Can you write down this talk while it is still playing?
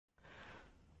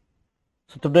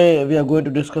So today we are going to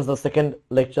discuss the second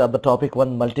lecture of the topic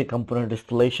 1, multi-component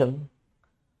distillation.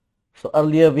 So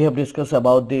earlier we have discussed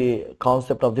about the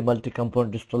concept of the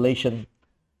multi-component distillation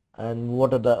and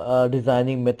what are the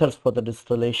designing methods for the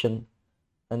distillation,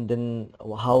 and then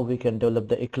how we can develop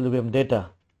the equilibrium data.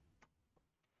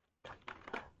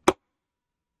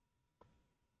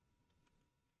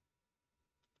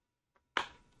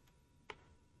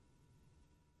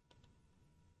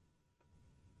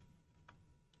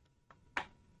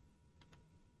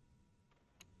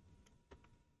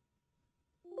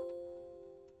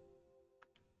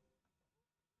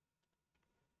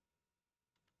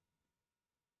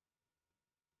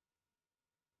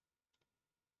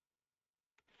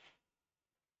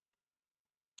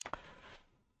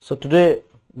 So today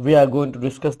we are going to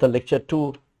discuss the lecture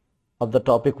 2 of the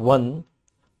topic 1,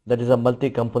 that is a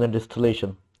multi-component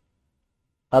distillation.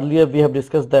 Earlier we have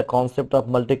discussed the concept of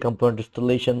multi-component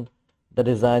distillation, the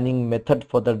designing method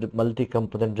for the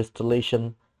multi-component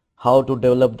distillation, how to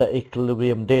develop the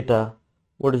equilibrium data,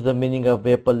 what is the meaning of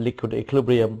vapor liquid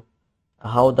equilibrium,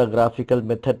 how the graphical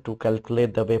method to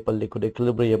calculate the vapor liquid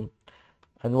equilibrium,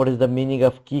 and what is the meaning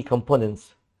of key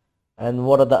components, and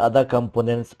what are the other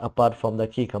components apart from the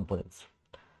key components.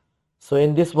 So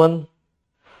in this one,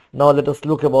 now let us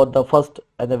look about the first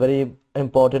and a very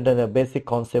important and a basic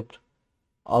concept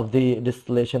of the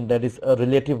distillation, that is a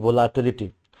relative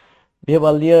volatility. We have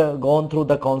earlier gone through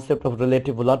the concept of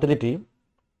relative volatility.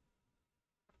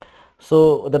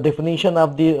 So the definition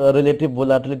of the relative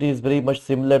volatility is very much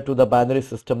similar to the binary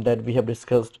system that we have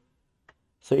discussed.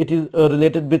 So it is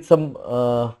related with some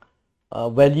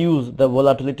values. The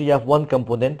volatility of one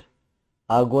component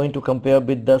are going to compare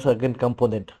with the second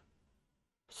component.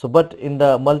 So but in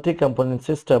the multi-component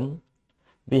system,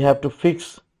 we have to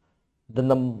fix the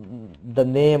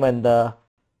name and the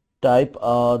type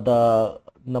or the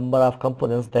number of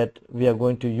components that we are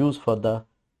going to use for the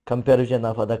comparison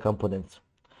of other components.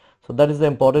 So that is the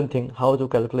important thing, how to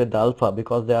calculate the alpha,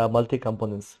 because there are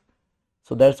multi-components.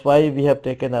 So that's why we have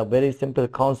taken a very simple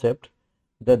concept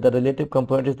that the relative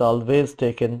component is always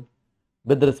taken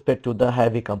with respect to the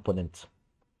heavy components.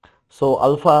 So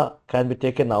alpha can be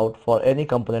taken out for any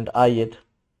component ith.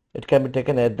 It can be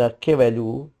taken at the k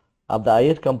value of the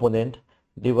ith component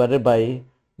divided by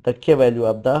the k value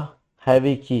of the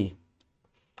heavy key.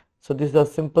 So this is a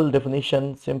simple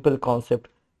definition, simple concept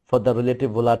for the relative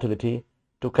volatility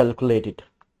to calculate it.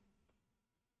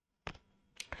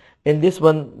 In this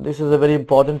one, this is a very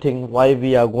important thing why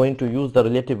we are going to use the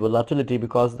relative volatility,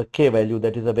 because the k value,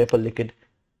 that is a vapor liquid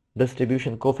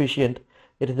distribution coefficient,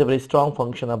 it is a very strong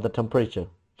function of the temperature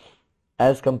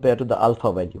as compared to the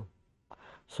alpha value.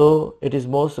 So it is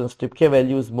more sensitive, k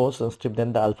value is more sensitive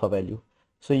than the alpha value.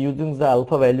 So using the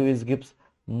alpha value gives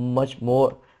much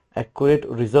more accurate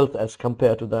results as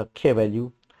compared to the k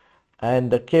value. And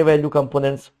the k value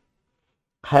components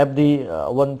have the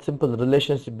one simple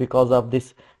relationship because of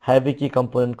this heavy key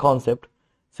component concept.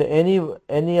 So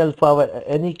any alpha,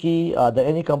 any key,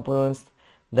 any components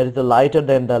that is the lighter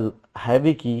than the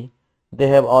heavy key, they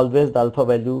have always the alpha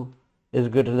value is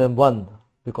greater than 1,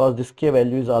 because this k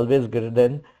value is always greater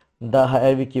than the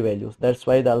heavy key values. That's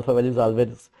why the alpha value is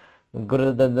always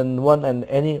greater than 1, and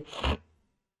any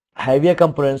heavier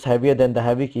components, heavier than the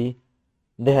heavy key,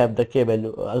 they have the k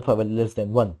value, alpha value less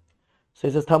than 1. So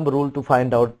it's a thumb rule to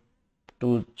find out,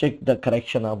 to check the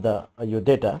correction of the your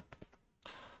data.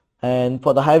 And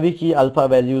for the heavy key, alpha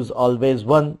value is always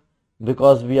 1,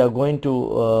 because we are going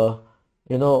to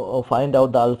find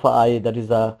out the alpha I, that is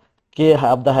the k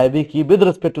of the heavy key with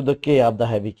respect to the k of the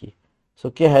heavy key.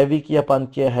 So k heavy key upon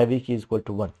k heavy key is equal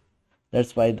to 1.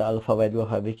 That's why the alpha value of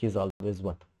heavy key is always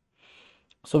 1.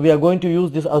 So we are going to use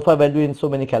this alpha value in so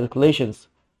many calculations.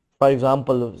 For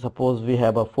example, suppose we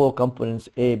have 4 components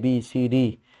A, B, C,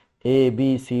 D, A,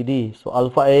 B, C, D. So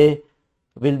alpha A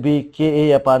will be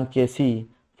Ka upon Kc.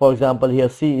 For example, here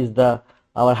C is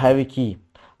our heavy key.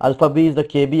 Alpha B is the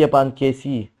Kb upon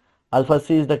Kc. Alpha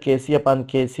C is the Kc upon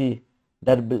Kc.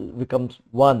 That becomes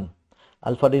 1.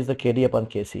 Alpha D is the Kd upon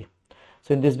Kc.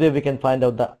 So in this way, we can find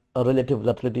out the relative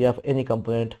volatility of any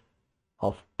component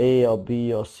of A or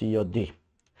B or C or D.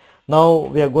 Now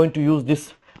we are going to use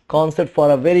this concept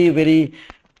for a very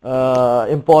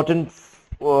important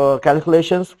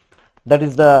calculations, that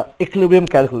is the equilibrium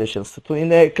calculations. So in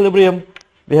the equilibrium,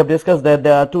 we have discussed that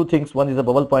there are two things. One is the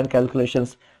bubble point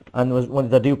calculations and one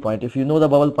is the dew point. If you know the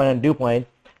bubble point and dew point,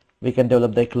 we can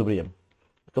develop the equilibrium.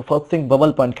 So first thing,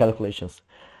 bubble point calculations.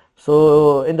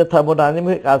 So in the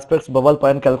thermodynamic aspects, bubble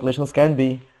point calculations can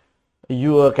be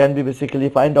basically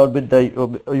find out with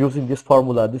the using this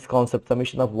formula, this concept,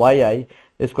 summation of yi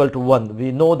is equal to 1.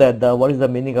 We know that what is the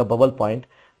meaning of bubble point.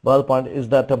 Bubble point is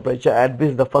the temperature at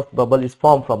which the first bubble is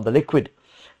formed from the liquid.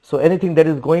 So anything that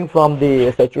is going from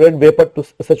the saturated vapor to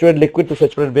saturated liquid to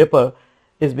saturated vapor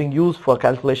is being used for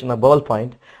calculation of bubble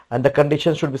point, and the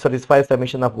condition should be satisfied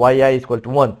summation of yi is equal to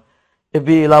 1. If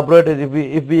we elaborate it,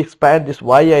 if we expand this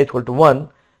yi is equal to 1,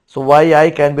 so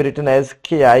yi can be written as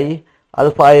ki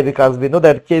alpha I, because we know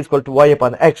that k is equal to y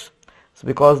upon x. So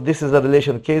because this is the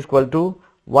relation, k is equal to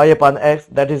y upon x,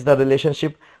 that is the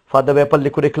relationship for the vapor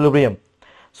liquid equilibrium.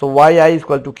 So yi is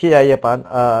equal to ki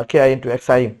upon ki into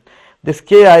xi. This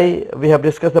ki, we have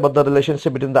discussed about the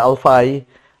relationship between the alpha I,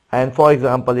 and for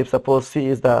example, if suppose c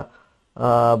is the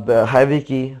heavy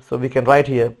key, so we can write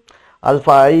here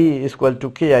alpha I is equal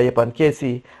to ki upon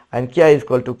kc, and ki is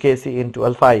equal to kc into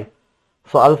alpha I.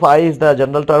 So alpha I is the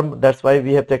general term, that's why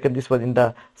we have taken this one in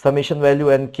the summation value,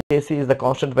 and kc is the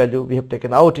constant value, we have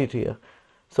taken out it here.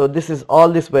 So this is all,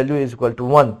 this value is equal to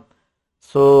 1.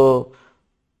 So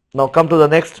now come to the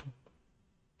next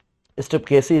step,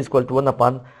 kc is equal to 1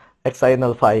 upon xi and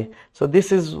alpha I. So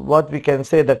this is what we can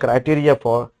say the criteria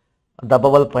for the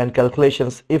bubble point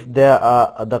calculations if there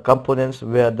are the components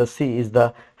where the c is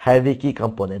the heavy key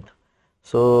component.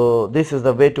 So this is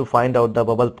the way to find out the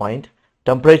bubble point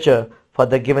temperature for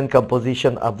the given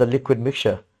composition of the liquid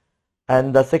mixture.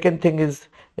 And the second thing is,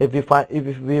 if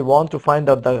we want to find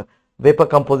out the vapor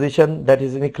composition that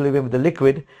is in equilibrium with the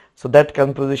liquid, so that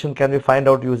composition can be find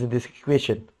out using this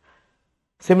equation.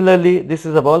 Similarly, this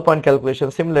is a bubble point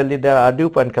calculation. Similarly, there are dew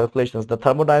point calculations. The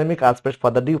thermodynamic aspect for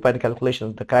the dew point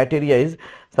calculations, the criteria is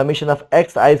summation of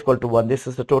xi is equal to 1. This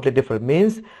is a totally different,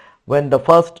 means when the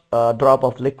first drop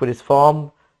of liquid is formed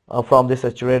from the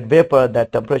saturated vapor,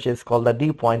 that temperature is called the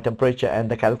dew point temperature, and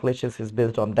the calculations is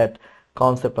based on that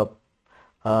concept of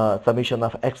summation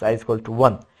of xi is equal to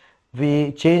 1.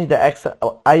 We change the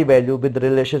xi value with the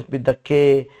relation with the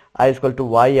ki is equal to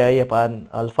yi upon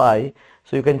alpha I.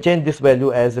 So you can change this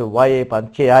value as yi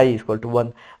upon ki is equal to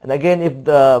 1. And again, if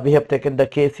we have taken the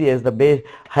kc as the base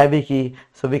heavy key,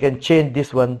 so we can change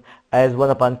this one as 1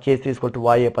 upon kc is equal to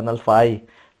yi upon alpha I.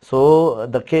 So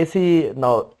the kc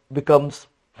now becomes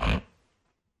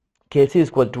kc is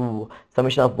equal to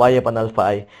summation of y upon alpha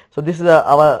I. So this is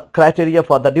our criteria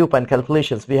for the dew point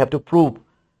calculations. We have to prove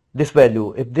this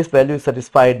value. If this value is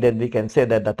satisfied, then we can say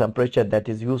that the temperature that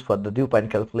is used for the dew point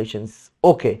calculations is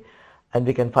okay, and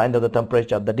we can find out the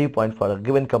temperature of the dew point for a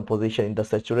given composition in the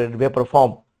saturated vapor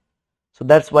form. So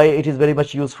that's why it is very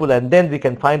much useful, and then we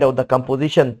can find out the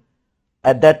composition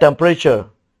at that temperature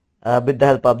with the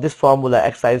help of this formula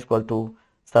xi is equal to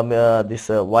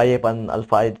y upon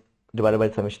alpha I divided by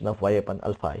summation of y upon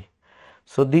alpha I.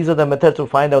 So these are the methods to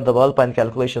find out the bubble point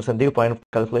calculations and dew point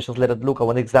calculations. Let us look at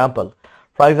one example.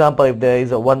 For example, if there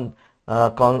is a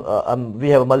we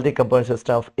have a multi-component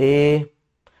system of A,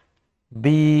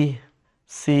 B,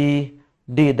 C,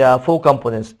 D. There are 4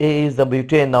 components. A is the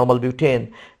butane, normal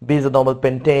butane, B is the normal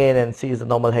pentane, and C is the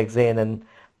normal hexane, and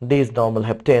D is normal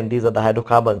heptane. These are the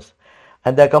hydrocarbons,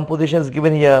 and their composition is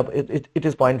given here. It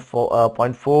is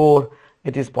 0.4,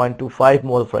 it is 0.25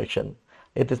 mole fraction,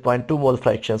 it is 0.2 mole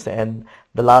fractions, and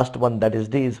the last one, that is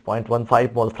D, is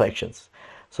 0.15 mole fractions.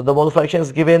 So the mole fraction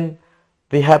is given.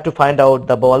 We have to find out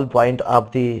the bubble point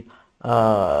of the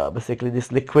basically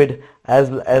this liquid as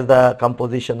well as the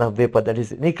composition of vapor that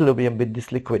is in equilibrium with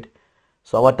this liquid.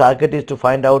 So our target is to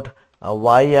find out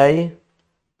yi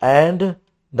and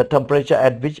the temperature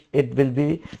at which it will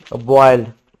be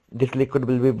boiled, this liquid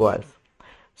will be boiled.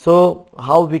 So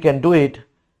how we can do it?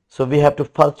 So we have to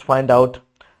first find out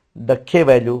the k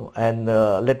value, and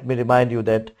let me remind you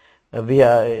that we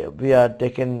are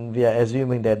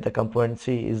assuming that the component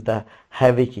C is the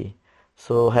heavy key.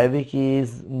 So heavy key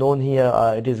is known here,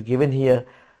 it is given here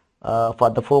for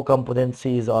the 4 components.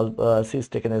 C is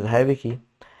taken as a heavy key,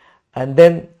 and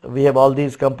then we have all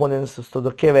these components. So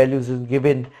the k values is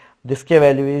given. This k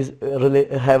value is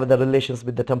have the relations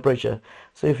with the temperature.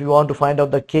 So if you want to find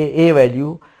out the ka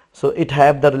value, so it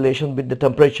have the relation with the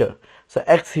temperature. So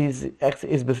x is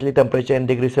basically temperature in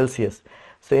degrees Celsius.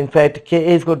 So in fact, Ka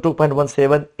is equal to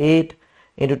 2.178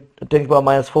 into 10 to the power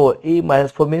minus 4. E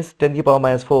minus 4 means 10 to the power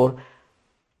minus 4.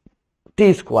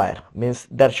 T square means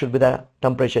that should be the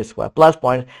temperature square, plus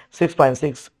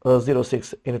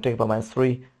 6.606 into 10 to the power minus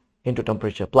 3 into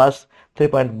temperature, plus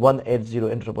 3.180 into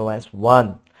 10 to the power minus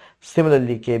 1.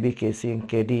 Similarly, Kb, Kc, and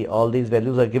Kd, all these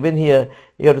values are given here.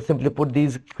 You have to simply put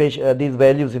these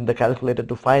values in the calculator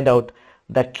to find out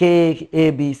the K, A,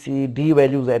 B, C, D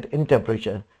values at any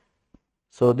temperature.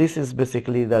 So this is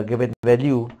basically the given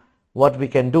value. What we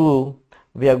can do,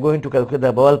 we are going to calculate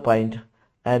the bubble point,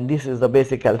 and this is the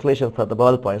basic calculation for the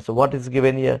bubble point. So what is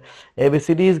given here? A, B,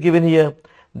 C, D is given here.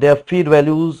 Their feed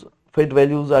values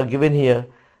are given here.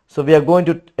 So we are going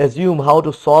to assume how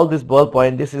to solve this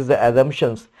ballpoint. This is the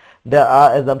assumptions. There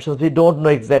are assumptions. We don't know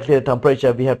exactly the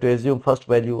temperature. We have to assume first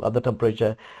value of the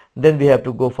temperature. Then we have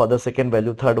to go for the second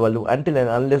value, third value, until and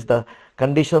unless the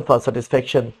condition for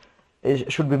satisfaction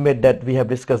should be met that we have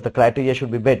discussed. The criteria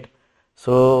should be met.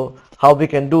 So how we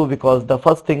can do, because the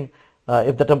first thing,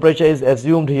 if the temperature is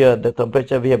assumed here, the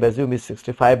temperature we have assumed is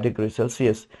 65 degrees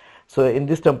Celsius. So in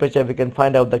this temperature we can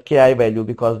find out the Ki value,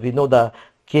 because we know the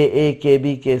Ka,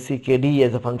 Kb, Kc, Kd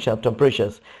as a function of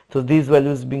temperatures. So these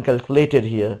values being calculated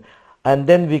here, and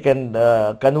then we can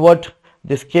convert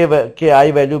this Ki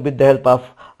value with the help of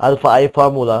alpha I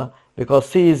formula, because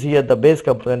C is here the base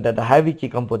component and the heavy key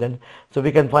component. So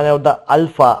we can find out the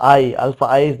alpha I. Alpha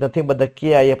I is nothing but the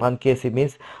Ki upon Kc,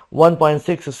 means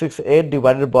 1.668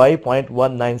 divided by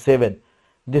 0.197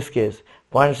 this case,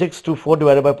 0.624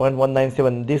 divided by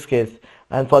 0.197 this case,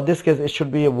 and for this case it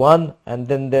should be a 1, and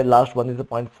then the last one is a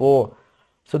 0.4.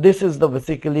 So this is the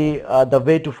basically the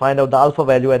way to find out the alpha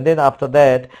value, and then after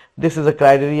that this is a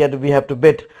criteria that we have to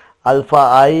bet alpha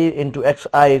I into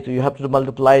xi. So you have to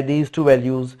multiply these two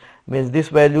values, means this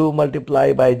value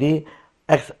multiply by the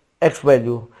x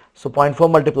value. So 0.4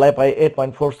 multiplied by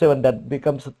 8.47, that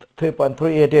becomes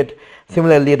 3.388.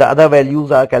 Similarly the other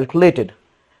values are calculated.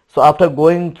 So after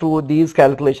going through these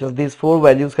calculations, these four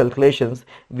values calculations,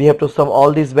 we have to sum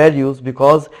all these values,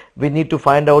 because we need to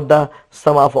find out the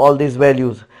sum of all these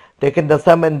values. Taken the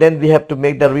sum, and then we have to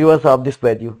make the reverse of this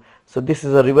value. So this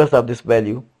is a reverse of this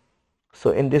value.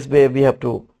 So in this way we have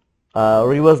to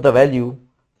reverse the value.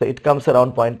 So it comes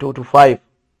around 0.225.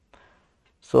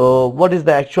 So what is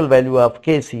the actual value of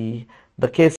Kc? The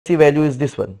Kc value is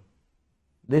this one.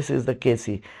 This is the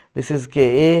Kc. This is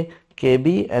Ka,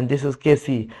 Kb, and this is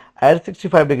Kc. At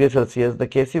 65 degrees Celsius, the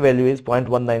Kc value is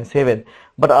 0.197,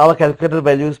 but our calculated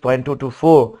value is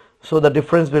 0.224. So the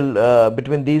difference will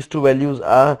between these two values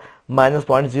are minus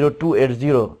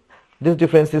 0.0280. This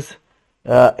difference is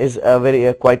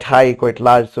very quite high, quite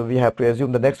large. So we have to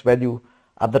assume the next value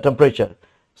of the temperature.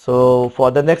 So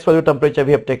for the next value temperature,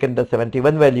 we have taken the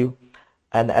 71 value,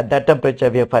 and at that temperature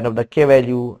we have found out the K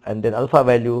value and then alpha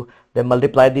value. Then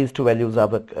multiply these two values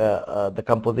of the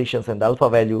compositions and the alpha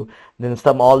value. Then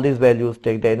sum all these values,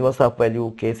 take the inverse of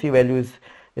value. Kc value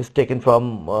is taken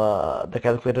from the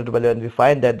calculated value, and we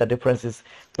find that the difference is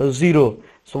 0.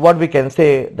 So what we can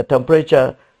say, the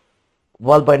temperature,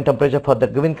 wall point temperature for the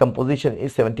given composition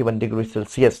is 71 degrees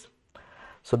Celsius.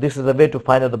 So this is the way to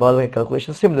find out the ball point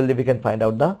calculation. Similarly, we can find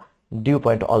out the dew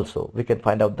point also. We can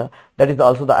find out that is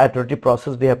also the iterative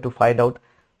process. We have to find out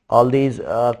all these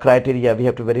criteria. We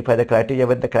have to verify the criteria.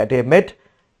 When the criteria met,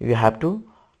 you have to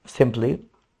simply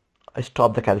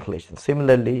stop the calculation.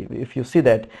 Similarly, if you see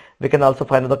that, we can also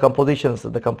find out the compositions.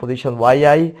 The composition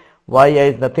yi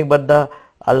is nothing but the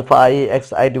alpha I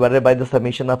xi divided by the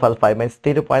summation of alpha I, means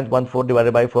 0.14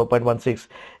 divided by 4.16.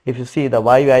 If you see the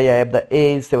yi, I have the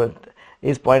A is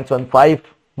 0.15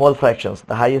 mole fractions.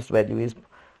 The highest value is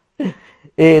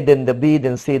A, then the B,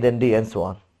 then C, then D, and so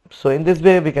on. So in this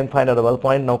way we can find out the well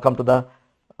point. Now come to the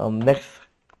next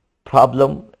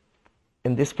problem.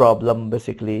 In this problem,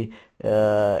 basically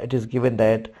it is given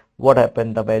that what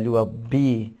happened, the value of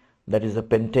B, that is a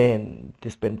pentane.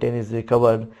 This pentane is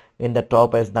recovered in the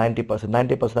top as 90%.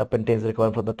 90% of pentane is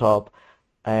recovered from the top,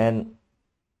 and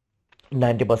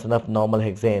 90% of normal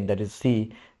hexane, that is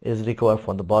C, is recovered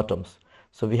from the bottoms.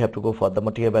 So we have to go for the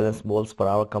material balance moles per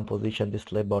hour composition,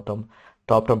 distillate bottom,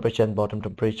 top temperature and bottom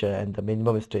temperature, and the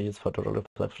minimum stages for total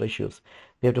reflux ratios.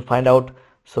 We have to find out.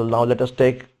 So now let us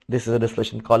take, this is a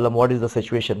distillation column. What is the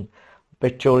situation,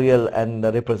 pictorial, and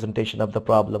the representation of the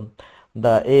problem.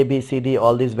 The A, B, C, D,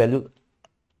 all these values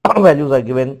are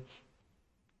given.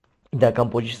 The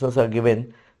compositions are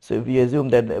given. So if we assume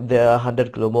that if there are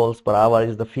 100 kilomoles per hour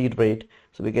is the feed rate,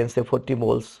 so we can say 40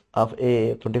 moles of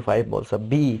A, 25 moles of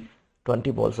B,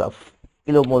 20 moles of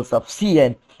kilomoles of C,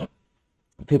 and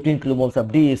 15 kilomoles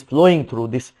of D is flowing through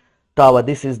this tower.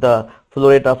 This is the flow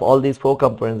rate of all these four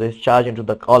components is charged into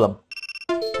the column.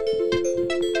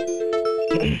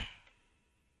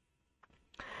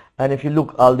 And if you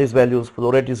look, all these values,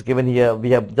 flow rate is given here. We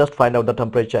have just find out the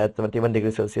temperature at 71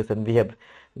 degrees Celsius, and we have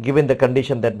given the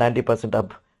condition that 90%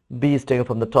 of B is taken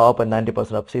from the top and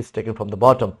 90% of C is taken from the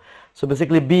bottom. So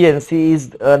basically B and C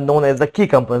is known as the key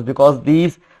components, because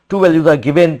these two values are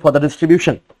given for the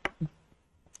distribution.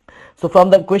 So from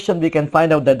the question we can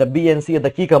find out that the B and C are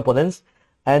the key components,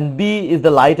 and B is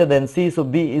the lighter than C, so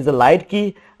B is the light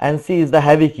key and C is the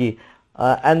heavy key.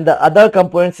 And the other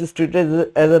components is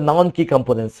treated as a non-key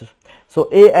components. So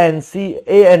A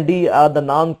and D are the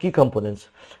non-key components.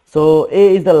 So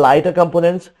A is the lighter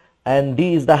components and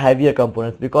D is the heavier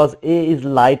components, because A is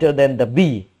lighter than the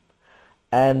B.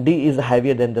 and D is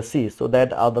heavier than the C. So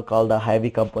that are called the heavy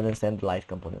components and light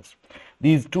components.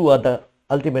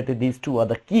 Ultimately these two are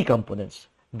the key components,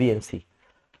 B and C.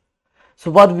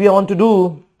 So what we want to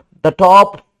do, the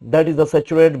top, that is the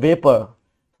saturated vapor.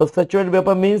 So saturated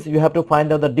vapor means you have to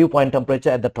find out the dew point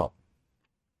temperature at the top.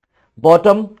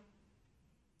 Bottom,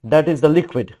 that is the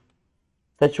liquid,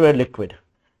 saturated liquid.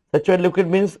 Saturated liquid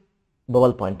means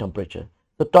bubble point temperature.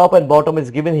 So top and bottom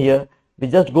is given here. We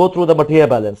just go through the material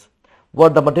balance.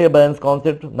 What the material balance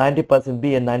concept, 90%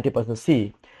 B and 90%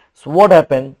 C. So what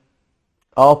happened?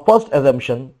 Our first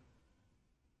assumption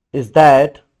is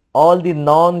that all the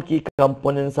non-key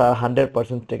components are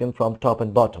 100% taken from top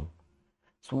and bottom.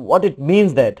 So what it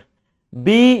means that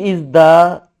B is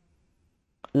the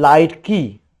light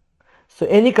key. So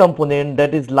any component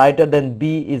that is lighter than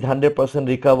B is 100%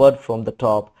 recovered from the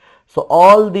top. So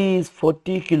all these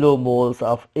 40 kilomoles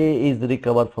of A is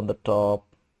recovered from the top.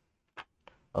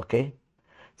 Okay.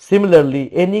 Similarly,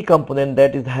 any component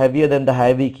that is heavier than the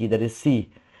heavy key, that is C,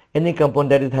 any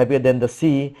component that is heavier than the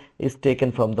C is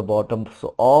taken from the bottom.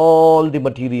 So all the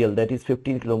material, that is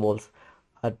 15 kilomoles,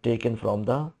 are taken from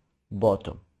the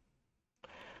bottom.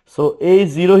 So A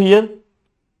is 0 here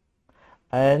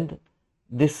and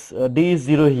this D is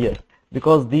 0 here,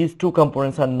 because these two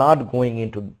components are not going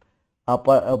into top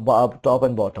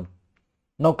and bottom.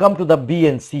 Now come to the B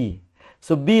and C.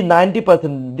 So B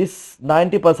 90%, this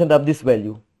 90% of this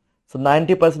value. So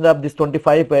 90% of this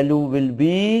 25 value will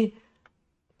be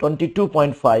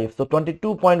 22.5. So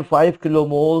 22.5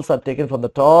 kilomoles are taken from the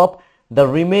top. The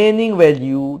remaining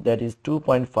value, that is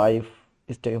 2.5,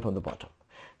 is taken from the bottom.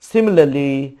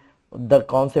 Similarly, the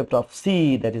concept of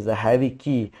C, that is a heavy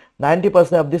key,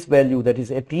 90% of this value, that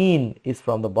is 18, is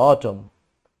from the bottom,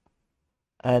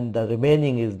 and the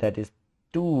remaining is, that is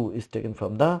 2, is taken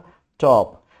from the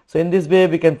top. So in this way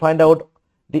we can find out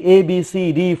the A, B,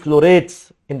 C, D flow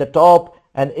rates in the top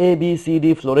and A, B, C,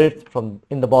 D flow rates from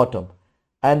in the bottom,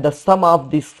 and the sum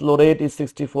of this flow rate is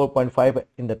 64.5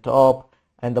 in the top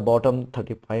and the bottom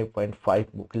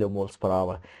 35.5 kilomoles per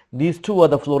hour. These two are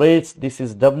the flow rates. This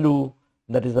is W,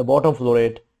 that is the bottom flow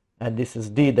rate, and this is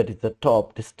D, that is the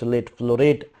top distillate flow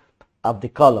rate of the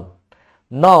column.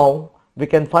 Now we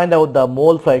can find out the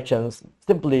mole fractions.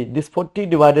 Simply this 40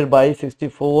 divided by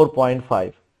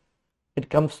 64.5, it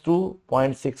comes to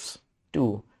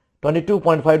 0.62.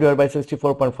 22.5 divided by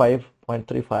 64.5,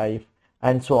 0.35,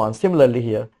 and so on. Similarly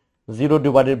here, 0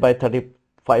 divided by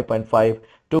 35.5,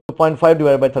 2.5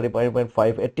 divided by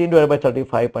 35.5, 18 divided by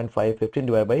 35.5, 15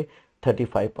 divided by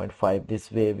 35.5.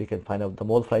 This way we can find out the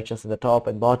mole fractions in the top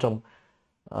and bottom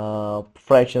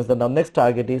fractions. Then our next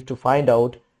target is to find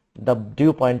out the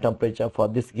dew point temperature for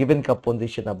this given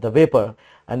composition of the vapor,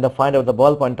 and find out the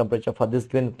boil point temperature for this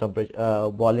given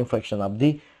boiling fraction of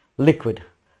the liquid.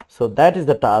 So that is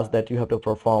the task that you have to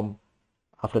perform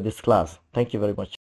after this class. Thank you very much.